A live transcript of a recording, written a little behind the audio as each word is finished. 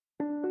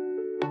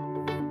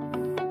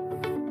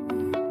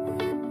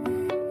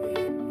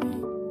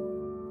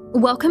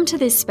Welcome to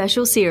this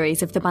special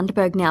series of the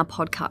Bundaberg Now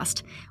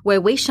podcast,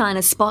 where we shine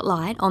a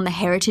spotlight on the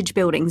heritage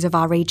buildings of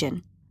our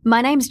region.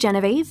 My name's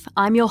Genevieve,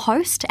 I'm your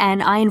host,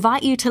 and I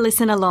invite you to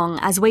listen along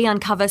as we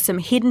uncover some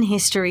hidden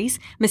histories,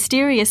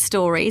 mysterious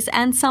stories,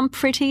 and some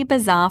pretty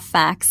bizarre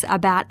facts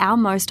about our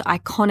most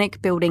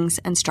iconic buildings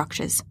and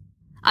structures.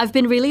 I've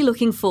been really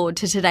looking forward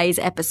to today's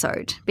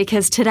episode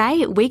because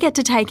today we get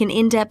to take an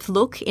in-depth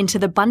look into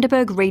the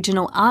Bundaberg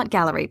Regional Art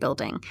Gallery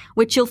building,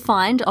 which you'll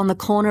find on the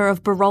corner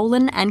of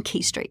Barolin and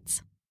Quay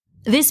Streets.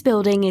 This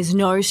building is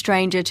no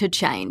stranger to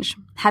change.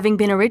 Having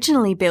been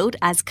originally built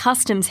as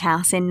Customs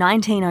House in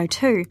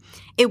 1902,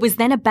 it was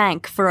then a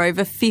bank for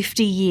over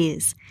 50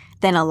 years,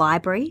 then a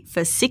library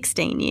for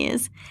 16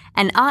 years,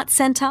 an art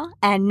centre,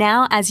 and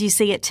now, as you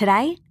see it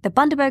today, the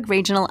Bundaberg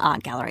Regional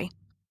Art Gallery.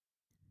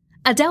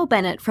 Adele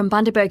Bennett from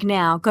Bundaberg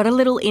Now got a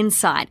little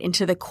insight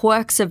into the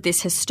quirks of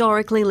this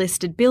historically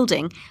listed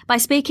building by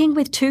speaking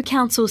with two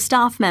council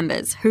staff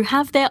members who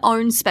have their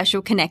own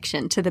special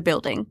connection to the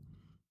building.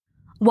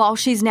 While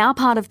she's now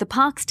part of the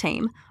Parks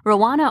team,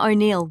 Rowana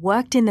O'Neill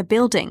worked in the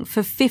building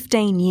for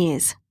 15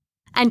 years.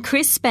 And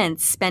Chris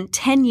Spence spent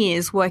 10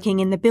 years working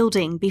in the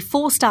building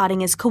before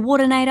starting as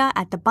coordinator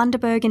at the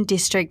Bundaberg and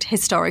District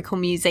Historical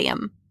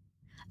Museum.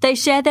 They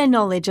share their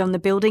knowledge on the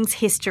building's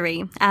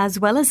history, as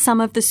well as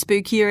some of the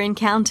spookier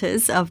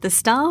encounters of the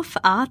staff,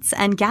 arts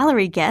and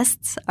gallery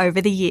guests over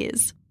the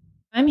years.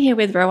 I'm here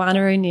with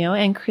Rowana O'Neill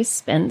and Chris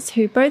Spence,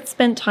 who both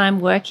spent time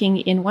working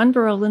in 1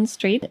 Barolin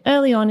Street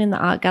early on in the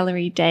art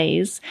gallery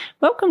days.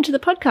 Welcome to the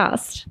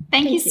podcast.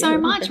 Thank you so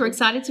much. We're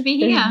excited to be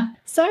here.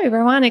 So,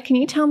 Rowana, can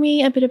you tell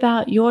me a bit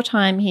about your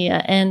time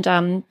here and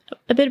a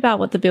bit about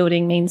what the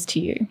building means to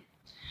you?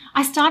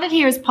 I started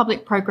here as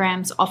Public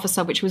Programs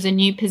Officer, which was a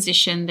new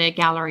position the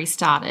gallery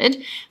started.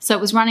 So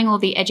it was running all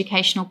the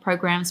educational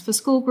programs for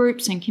school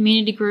groups and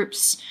community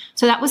groups.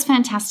 So that was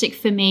fantastic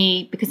for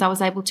me because I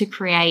was able to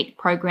create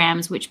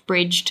programs which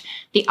bridged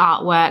the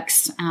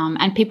artworks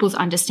and people's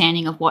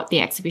understanding of what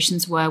the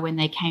exhibitions were when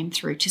they came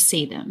through to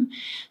see them.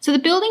 So the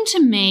building to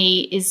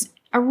me is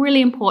a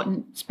really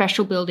important,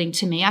 special building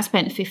to me. I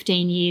spent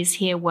 15 years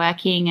here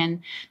working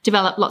and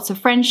developed lots of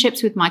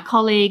friendships with my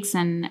colleagues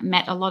and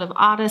met a lot of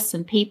artists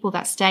and people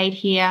that stayed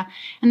here.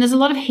 And there's a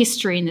lot of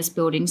history in this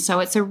building,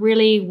 so it's a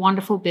really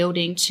wonderful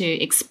building to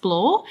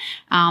explore.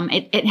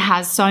 It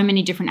has so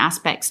many different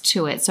aspects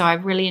to it, so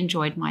I've really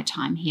enjoyed my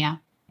time here.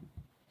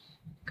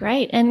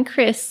 Great. And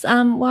Chris,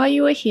 while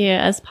you were here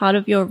as part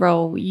of your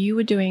role, you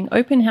were doing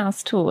open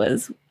house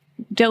tours,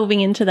 delving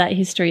into that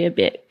history a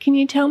bit. Can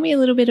you tell me a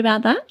little bit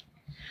about that?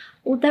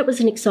 Well, that was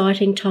an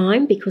exciting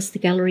time because the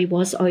gallery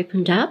was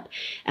opened up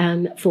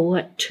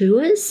for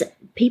tours.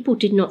 People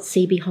did not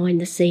see behind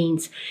the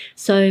scenes.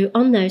 So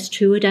on those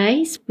tour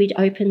days, we'd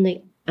open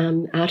the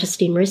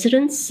artist in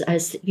residence,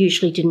 as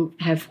usually didn't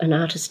have an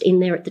artist in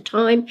there at the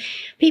time.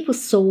 People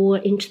saw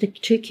into the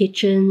two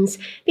kitchens,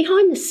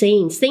 behind the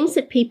scenes, things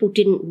that people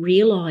didn't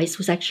realise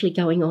was actually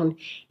going on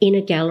in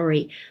a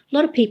gallery. A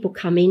lot of people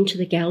come into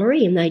the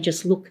gallery and they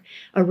just look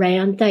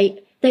around.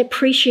 They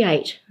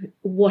appreciate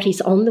what is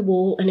on the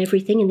wall and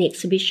everything in the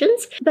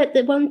exhibitions. But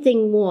the one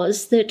thing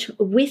was that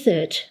with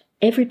it,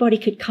 everybody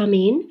could come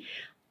in.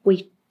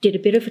 We did a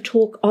bit of a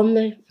talk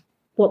on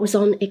what was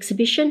on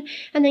exhibition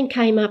and then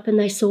came up and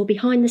they saw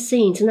behind the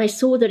scenes and they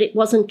saw that it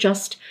wasn't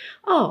just,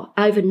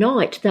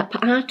 overnight that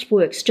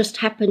artworks just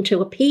happened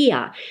to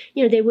appear.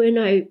 You know, there were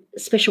no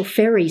special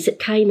ferries that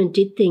came and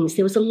did things.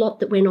 There was a lot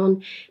that went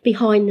on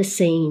behind the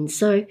scenes.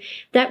 So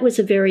that was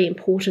a very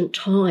important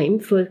time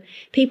for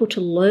people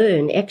to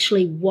learn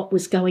actually what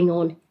was going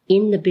on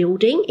in the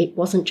building. It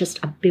wasn't just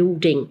a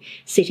building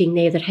sitting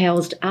there that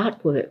housed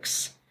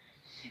artworks.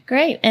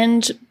 Great.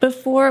 And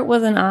before it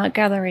was an art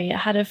gallery, it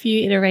had a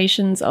few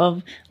iterations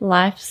of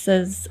life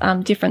as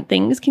different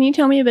things. Can you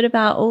tell me a bit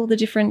about all the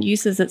different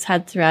uses it's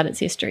had throughout its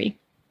history?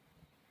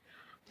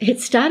 It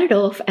started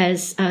off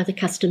as the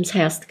Customs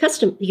House.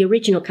 The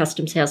original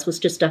Customs House was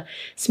just a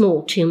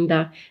small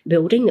timber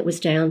building that was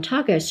down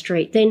Targo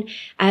Street. Then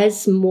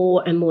as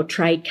more and more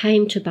trade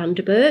came to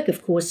Bundaberg,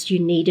 of course, you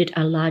needed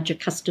a larger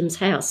Customs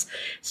House.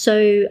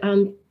 So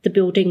the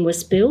building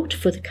was built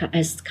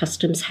as the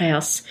Customs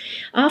House.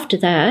 After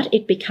that,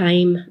 it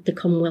became the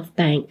Commonwealth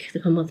Bank. The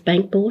Commonwealth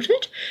Bank bought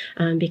it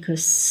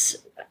because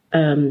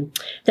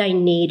they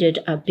needed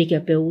a bigger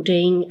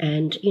building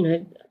and,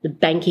 the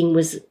banking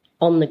was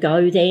on the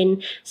go then.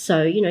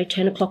 So,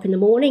 10 o'clock in the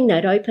morning,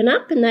 they'd open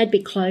up and they'd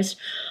be closed.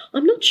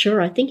 I'm not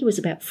sure. I think it was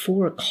about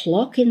 4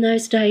 o'clock in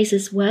those days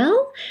as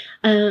well.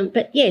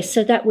 But yes,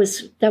 so that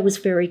was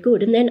very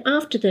good. And then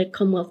after the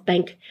Commonwealth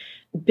Bank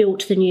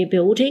built the new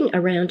building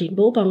around in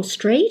Bourbon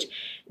Street,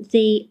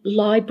 the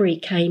library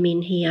came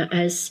in here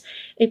as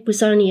it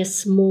was only a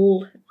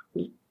small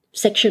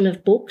section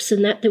of books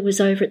and that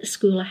was over at the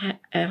School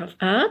of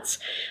Arts.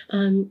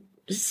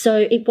 So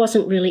it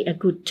wasn't really a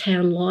good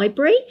town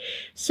library.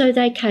 So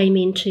they came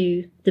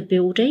into the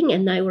building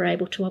and they were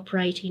able to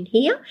operate in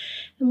here.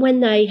 And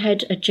when they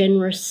had a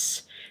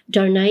generous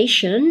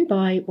donation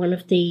by one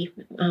of the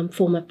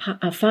former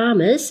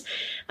farmers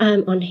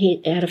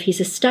out of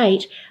his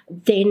estate,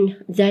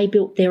 then they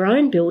built their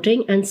own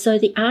building, and so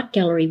the art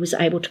gallery was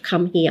able to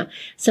come here.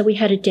 So we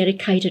had a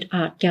dedicated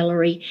art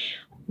gallery.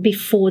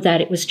 Before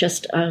that, it was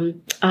just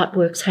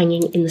artworks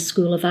hanging in the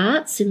School of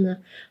Arts in the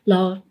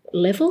lower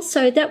level.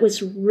 So that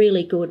was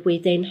really good. We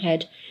then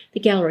had the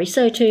gallery.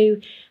 So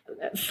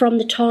from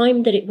the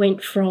time that it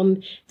went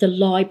from the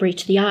library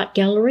to the art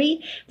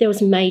gallery, there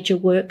was major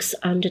works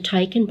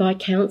undertaken by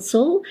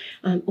council.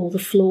 All the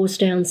floors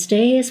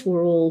downstairs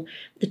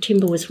the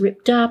timber was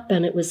ripped up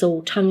and it was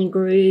all tongue and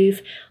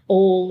groove,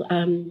 all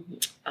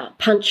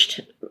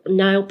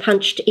nail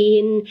punched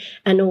in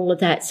and all of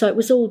that. So it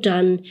was all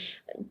done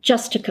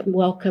just to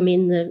welcome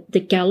in the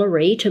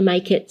gallery to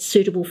make it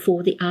suitable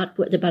for the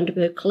artwork, the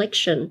Bundaberg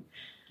collection.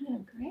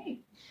 Oh, great.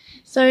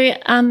 So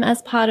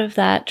as part of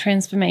that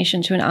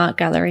transformation to an art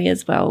gallery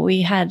as well,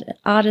 we had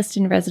artist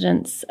in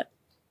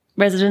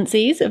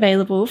residencies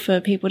available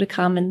for people to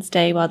come and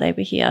stay while they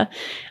were here.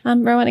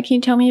 Rowanna, can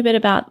you tell me a bit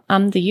about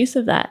the use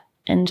of that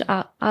and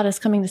artists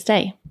coming to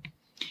stay?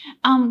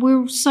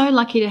 We're so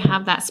lucky to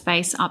have that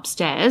space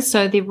upstairs.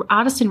 So the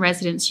artist in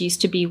residence used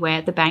to be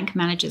where the bank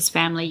manager's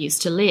family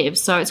used to live.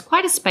 So it's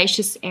quite a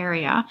spacious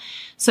area.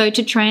 So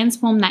to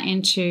transform that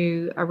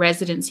into a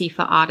residency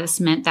for artists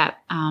meant that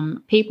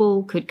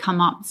people could come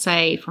up,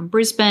 say, from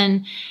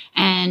Brisbane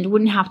and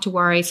wouldn't have to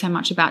worry so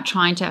much about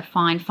trying to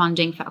find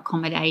funding for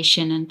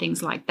accommodation and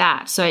things like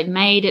that. So it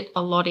made it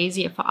a lot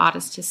easier for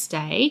artists to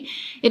stay.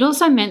 It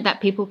also meant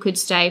that people could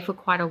stay for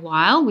quite a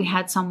while. We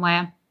had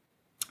somewhere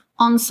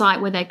on site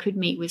where they could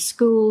meet with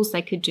schools,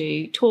 they could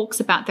do talks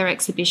about their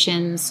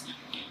exhibitions.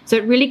 So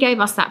it really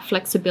gave us that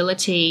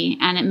flexibility,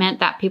 and it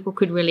meant that people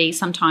could really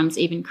sometimes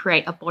even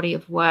create a body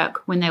of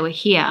work when they were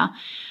here.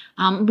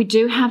 We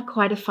do have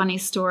quite a funny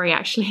story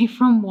actually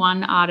from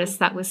one artist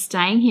that was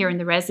staying here in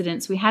the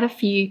residence. We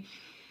actually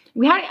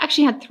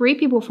had 3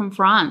 people from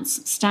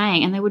France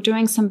staying, and they were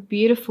doing some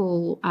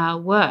beautiful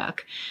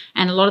work,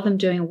 and a lot of them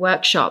doing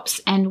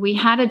workshops. And we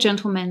had a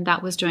gentleman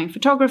that was doing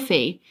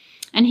photography,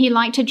 and he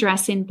liked to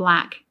dress in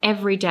black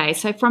every day.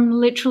 So from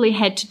literally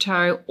head to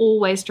toe,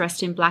 always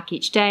dressed in black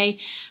each day,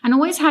 and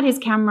always had his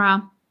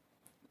camera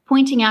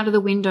pointing out of the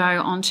window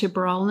onto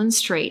Barolin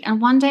Street. And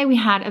one day we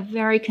had a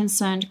very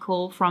concerned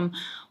call from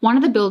one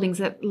of the buildings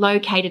that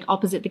located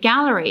opposite the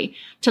gallery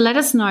to let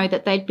us know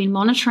that they'd been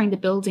monitoring the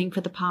building for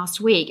the past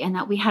week and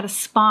that we had a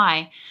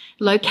spy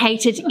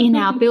located in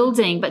our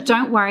building. But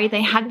don't worry,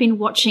 they had been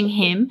watching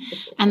him,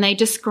 and they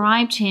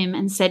described him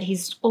and said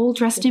he's all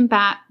dressed in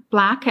black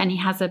and he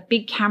has a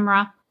big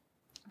camera.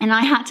 And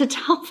I had to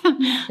tell them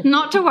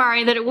not to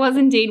worry, that it was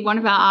indeed one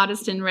of our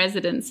artists in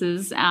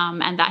residences,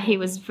 and that he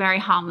was very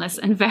harmless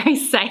and very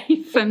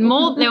safe, and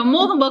they were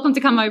more than welcome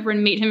to come over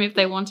and meet him if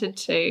they wanted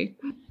to.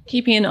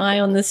 Keeping an eye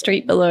on the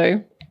street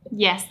below.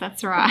 Yes,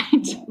 that's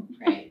right.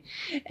 Right.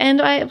 And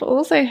I've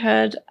also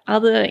heard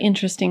other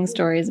interesting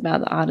stories about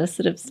the artists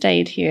that have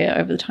stayed here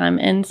over the time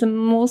and some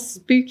more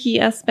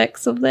spooky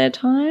aspects of their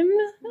time.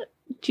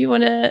 Do you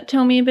want to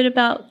tell me a bit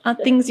about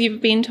things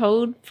you've been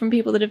told from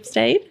people that have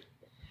stayed?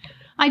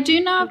 I do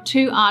know of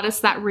 2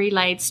 artists that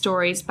relayed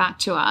stories back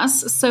to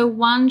us. So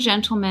one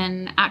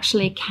gentleman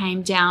actually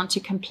came down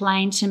to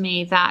complain to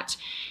me that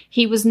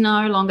he was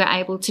no longer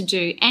able to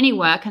do any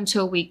work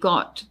until we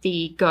got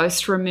the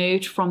ghost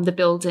removed from the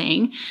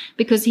building,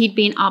 because he'd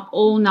been up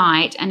all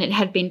night and it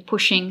had been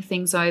pushing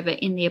things over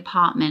in the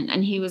apartment,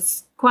 and he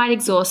was quite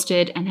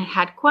exhausted and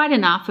had quite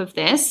enough of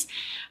this.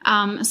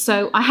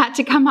 So I had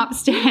to come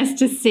upstairs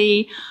to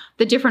see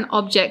the different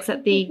objects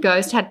that the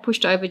ghost had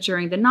pushed over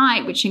during the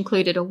night, which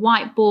included a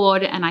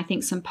whiteboard and I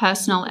think some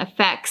personal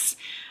effects.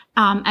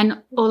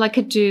 And all I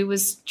could do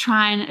was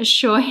try and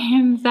assure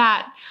him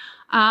that,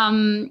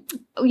 we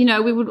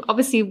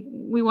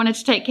wanted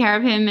to take care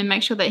of him and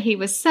make sure that he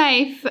was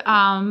safe.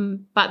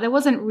 But there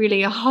wasn't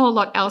really a whole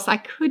lot else I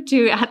could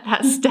do at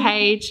that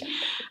stage.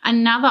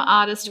 Another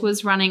artist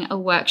was running a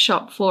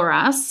workshop for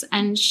us,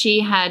 and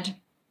she had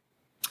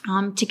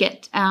to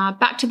get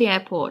back to the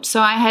airport.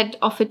 So I had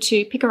offered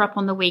to pick her up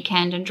on the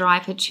weekend and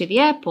drive her to the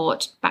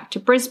airport back to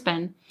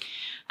Brisbane.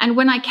 And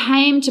when I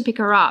came to pick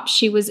her up,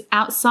 she was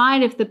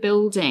outside of the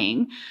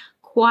building,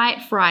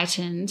 quite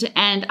frightened.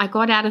 And I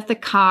got out of the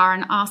car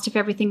and asked if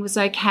everything was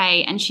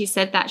okay. And she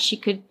said that she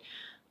could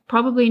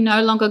probably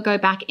no longer go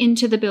back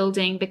into the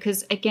building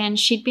because, again,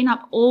 she'd been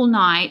up all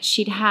night.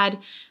 She'd had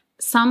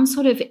some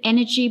sort of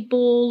energy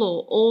ball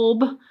or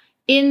orb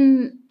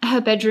in her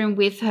bedroom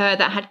with her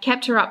that had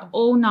kept her up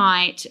all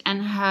night,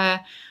 and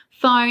her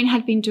phone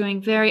had been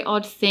doing very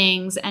odd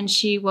things, and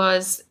she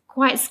was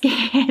quite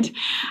scared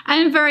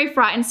and very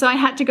frightened. So I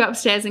had to go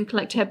upstairs and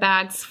collect her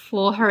bags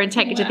for her and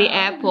take her to the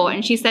airport.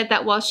 And she said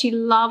that while she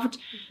loved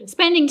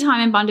spending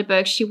time in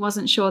Bundaberg, she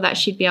wasn't sure that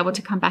she'd be able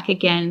to come back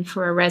again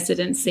for a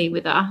residency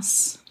with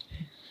us.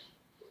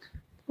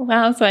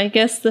 Wow, so I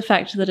guess the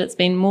fact that it's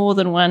been more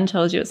than one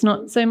tells you it's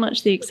not so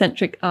much the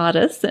eccentric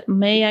artist. It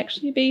may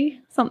actually be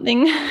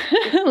something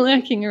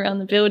lurking around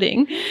the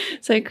building.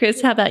 So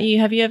Chris, how about you?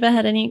 Have you ever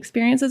had any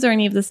experiences, or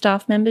any of the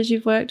staff members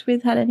you've worked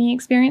with had any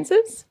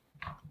experiences?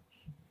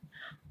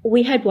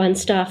 We had one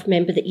staff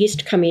member that used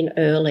to come in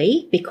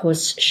early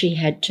because she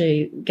had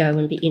to go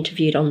and be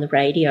interviewed on the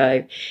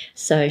radio.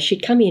 So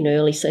she'd come in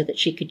early so that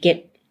she could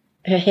get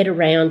her head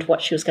around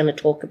what she was going to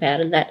talk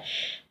about and that.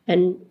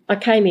 And I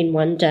came in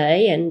one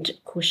day and,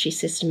 of course, she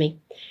says to me,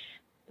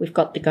 "We've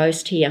got the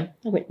ghost here."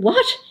 I went,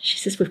 "What?" She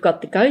says, "We've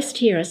got the ghost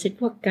here." I said,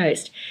 "What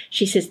ghost?"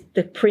 She says,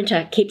 "The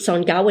printer keeps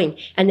on going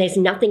and there's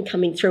nothing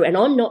coming through and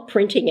I'm not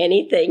printing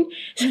anything."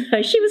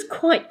 So she was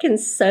quite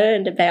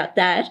concerned about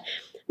that.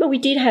 But we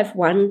did have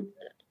one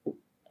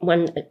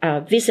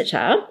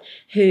visitor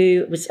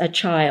who was a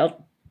child,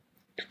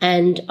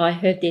 and I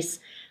heard this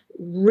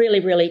really,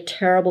 really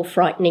terrible,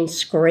 frightening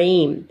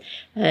scream.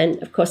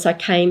 And, of course, I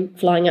came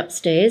flying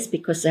upstairs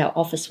because our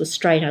office was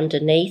straight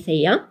underneath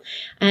here,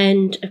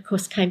 and, of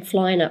course, came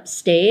flying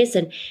upstairs,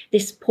 and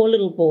this poor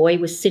little boy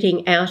was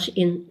sitting out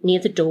near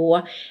the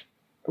door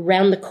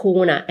around the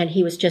corner, and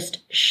he was just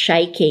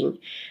shaking.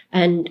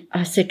 And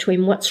I said to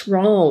him, "What's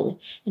wrong?"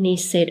 And he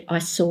said, "I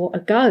saw a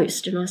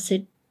ghost." And I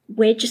said,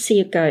 "Where'd you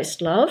see a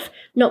ghost, love?"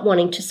 Not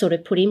wanting to sort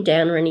of put him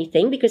down or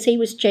anything because he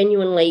was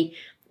genuinely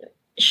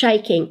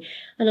shaking.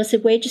 And I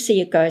said, "Where'd you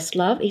see a ghost,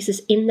 love?" He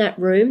says, "In that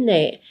room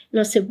there." And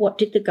I said, "What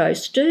did the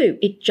ghost do?"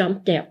 "It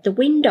jumped out the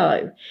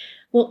window."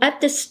 Well,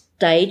 at this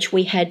stage,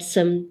 we had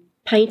some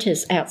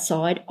painters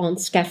outside on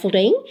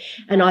scaffolding,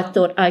 and I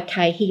thought,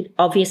 okay, he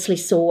obviously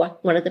saw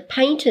one of the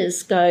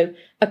painters go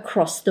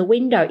across the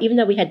window, even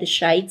though we had the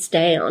shades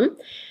down.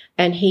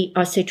 And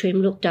I said to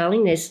him, "Look,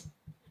 darling, there's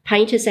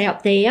painters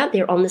out there.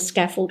 They're on the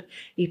scaffold.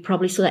 You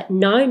probably saw that."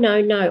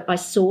 No. I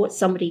saw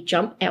somebody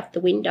jump out the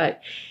window.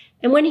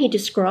 And when he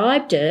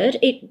described it,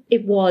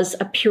 it was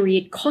a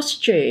period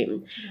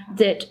costume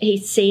that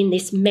he'd seen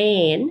this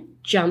man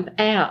jump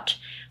out.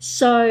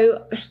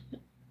 So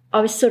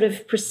I was sort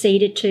of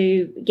proceeded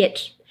to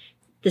get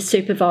the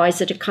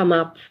supervisor to come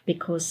up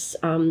because,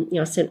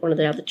 I sent one of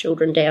the other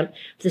children down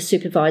to the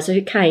supervisor,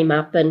 who came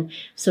up and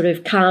sort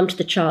of calmed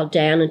the child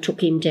down and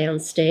took him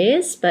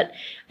downstairs. But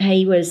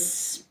he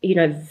was,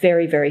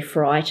 very, very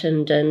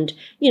frightened. And,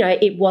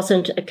 it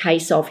wasn't a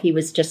case of he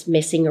was just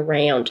messing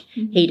around.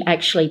 Mm-hmm. He'd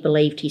actually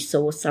believed he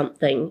saw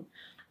something.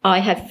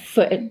 I have,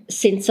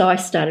 since I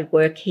started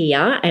work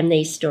here, and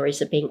these stories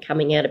have been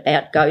coming out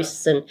about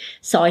ghosts and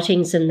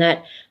sightings and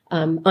that,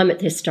 I'm at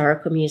the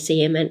Historical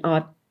Museum, and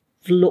I've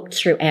looked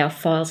through our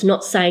files,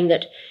 not saying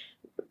that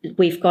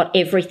we've got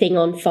everything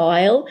on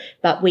file,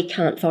 but we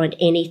can't find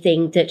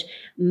anything that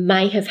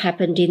may have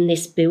happened in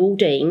this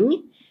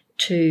building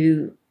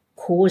to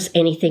cause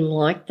anything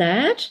like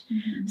that.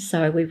 Mm-hmm.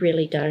 So we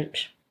really don't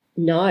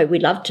know.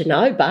 We'd love to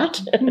know,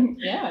 but...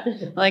 Yeah.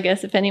 Well, I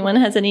guess if anyone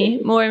has any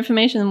more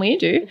information than we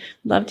do,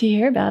 love to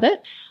hear about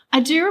it. I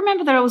do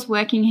remember that I was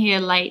working here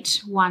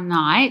late one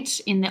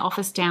night in the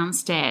office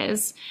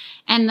downstairs,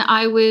 and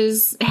I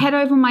was head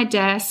over my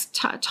desk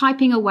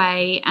typing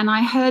away, and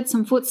I heard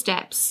some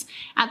footsteps.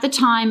 At the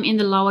time in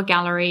the lower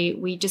gallery,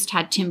 we just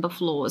had timber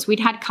floors. We'd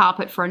had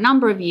carpet for a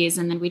number of years,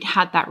 and then we'd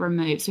had that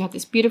removed. So we had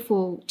this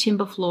beautiful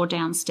timber floor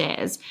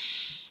downstairs.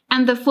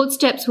 And the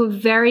footsteps were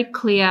very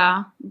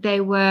clear.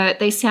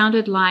 They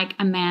sounded like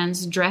a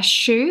man's dress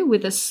shoe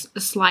with a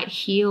slight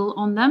heel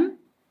on them.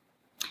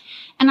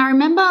 And I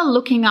remember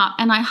looking up,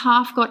 and I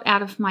half got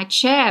out of my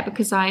chair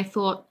because I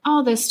thought,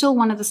 oh, there's still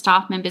one of the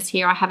staff members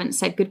here. I haven't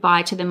said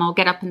goodbye to them. I'll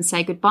get up and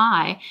say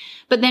goodbye.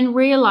 But then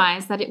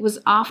realized that it was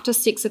after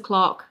 6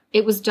 o'clock.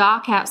 It was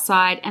dark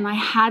outside, and I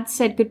had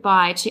said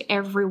goodbye to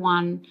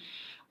everyone.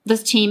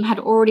 This team had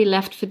already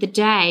left for the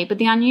day. But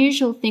the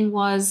unusual thing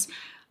was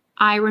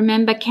I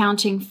remember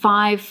counting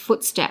 5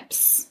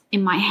 footsteps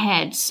in my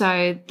head.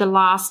 So the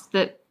last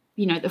the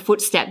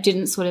footstep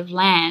didn't sort of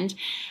land.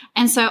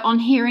 And so on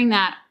hearing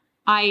that,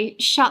 I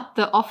shut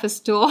the office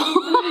door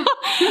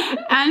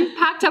and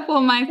packed up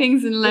all my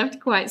things and left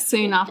quite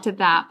soon after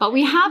that. But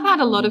we have had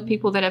a lot of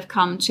people that have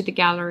come to the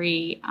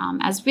gallery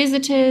as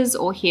visitors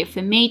or here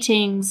for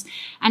meetings.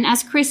 And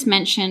as Chris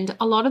mentioned,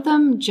 a lot of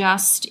them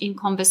just in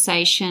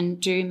conversation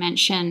do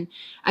mention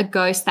a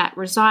ghost that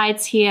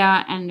resides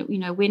here. And,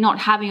 we're not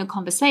having a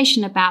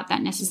conversation about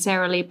that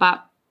necessarily,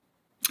 but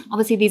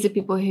obviously these are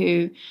people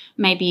who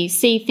maybe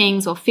see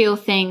things or feel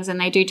things, and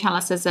they do tell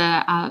us as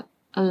a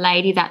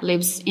lady that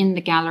lives in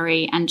the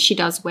gallery, and she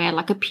does wear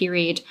like a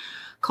period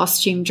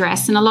costume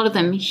dress, and a lot of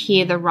them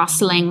hear the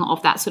rustling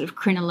of that sort of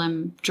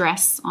crinoline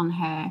dress on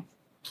her.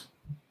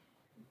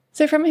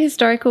 So from a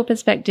historical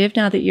perspective,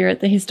 now that you're at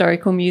the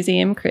Historical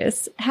Museum,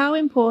 Chris, how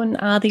important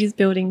are these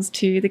buildings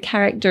to the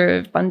character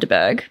of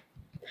Bundaberg?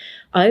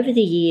 Over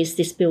the years,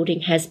 this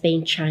building has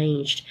been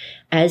changed.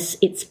 As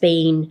it's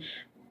been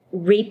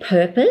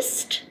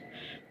repurposed,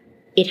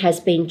 it has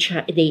been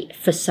the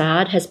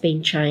facade has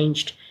been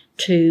changed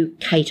to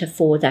cater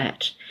for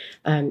that.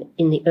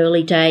 In the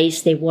early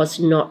days, there was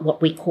not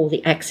what we call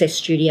the access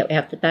studio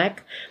out the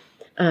back.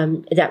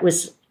 That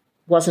was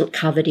wasn't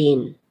covered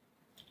in.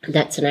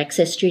 That's an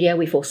access studio.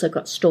 We've also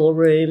got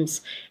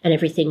storerooms and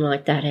everything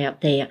like that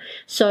out there.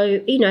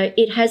 So,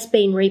 it has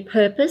been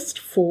repurposed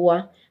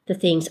for the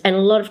things. And a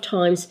lot of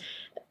times,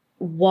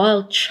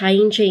 while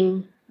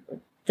changing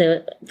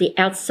the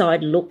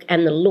outside look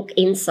and the look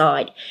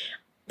inside,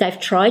 they've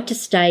tried to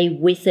stay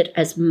with it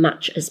as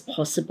much as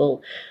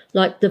possible.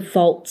 Like the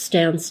vaults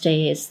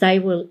downstairs, they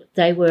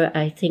were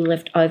a thing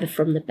left over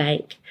from the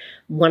bank.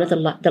 One of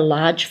the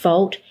large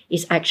vault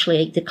is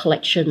actually the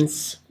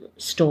collections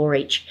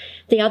storage.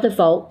 The other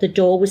vault, the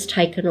door was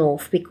taken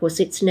off because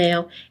it's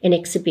now an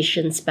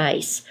exhibition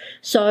space.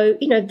 So,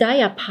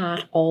 they are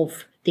part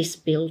of this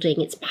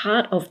building. It's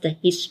part of the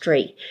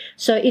history.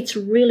 So it's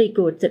really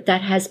good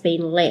that has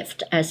been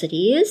left as it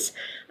is,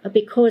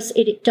 because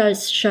it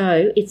does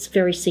show it's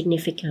very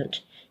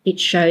significant. It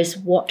shows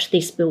what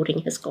this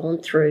building has gone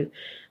through.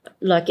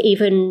 Like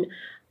even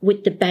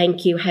with the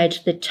bank, you had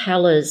the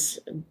tellers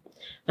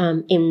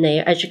in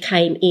there. As you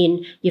came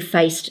in, you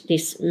faced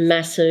this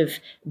massive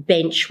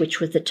bench,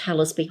 which was the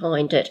tellers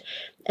behind it.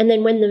 And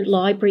then when the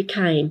library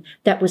came,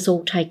 that was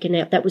all taken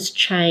out. That was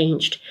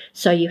changed.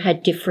 So you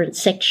had different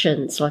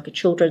sections, like a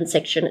children's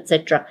section,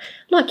 etc.,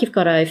 like you've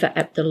got over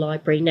at the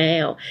library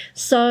now.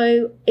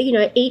 So,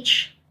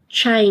 each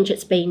change,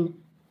 it's been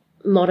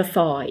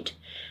modified,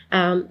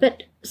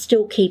 but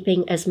still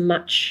keeping as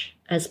much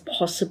as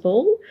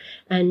possible.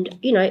 And,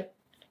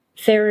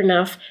 fair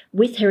enough,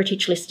 with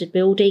heritage listed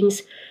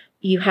buildings,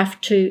 you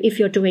have to, if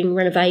you're doing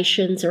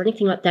renovations or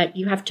anything like that,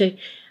 you have to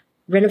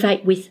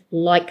renovate with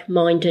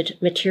like-minded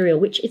material,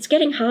 which it's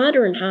getting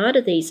harder and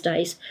harder these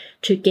days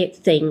to get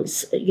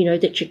things, that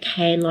you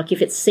can. Like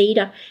if it's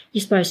cedar,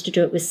 you're supposed to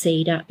do it with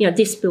cedar.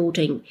 This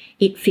building,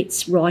 it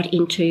fits right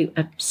into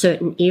a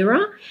certain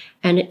era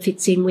and it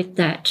fits in with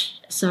that.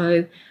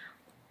 So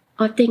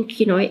I think,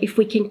 if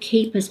we can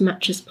keep as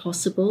much as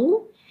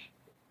possible,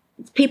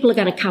 people are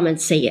going to come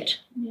and see it.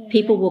 Yeah.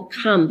 People will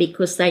come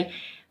because they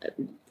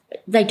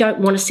don't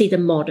want to see the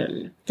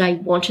modern. They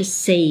want to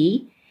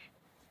see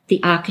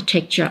the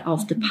architecture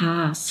of the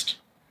past.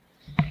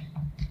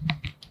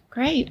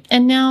 Great.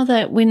 And now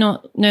that we're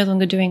no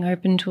longer doing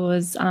open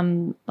tours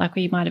like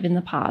we might have in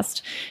the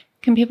past,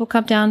 can people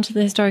come down to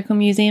the Historical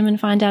Museum and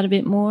find out a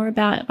bit more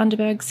about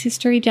Bundaberg's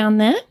history down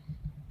there?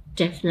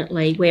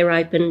 Definitely. We're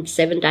open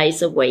 7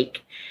 days a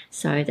week,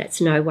 so that's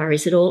no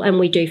worries at all. And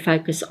we do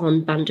focus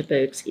on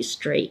Bundaberg's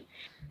history.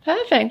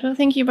 Perfect. Well,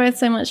 thank you both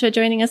so much for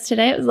joining us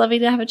today. It was lovely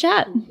to have a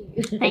chat.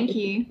 Thank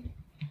you.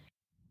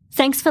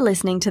 Thanks for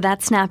listening to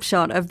that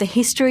snapshot of the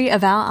history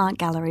of our art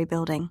gallery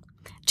building.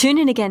 Tune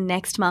in again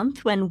next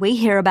month when we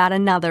hear about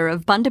another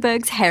of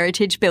Bundaberg's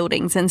heritage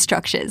buildings and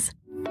structures.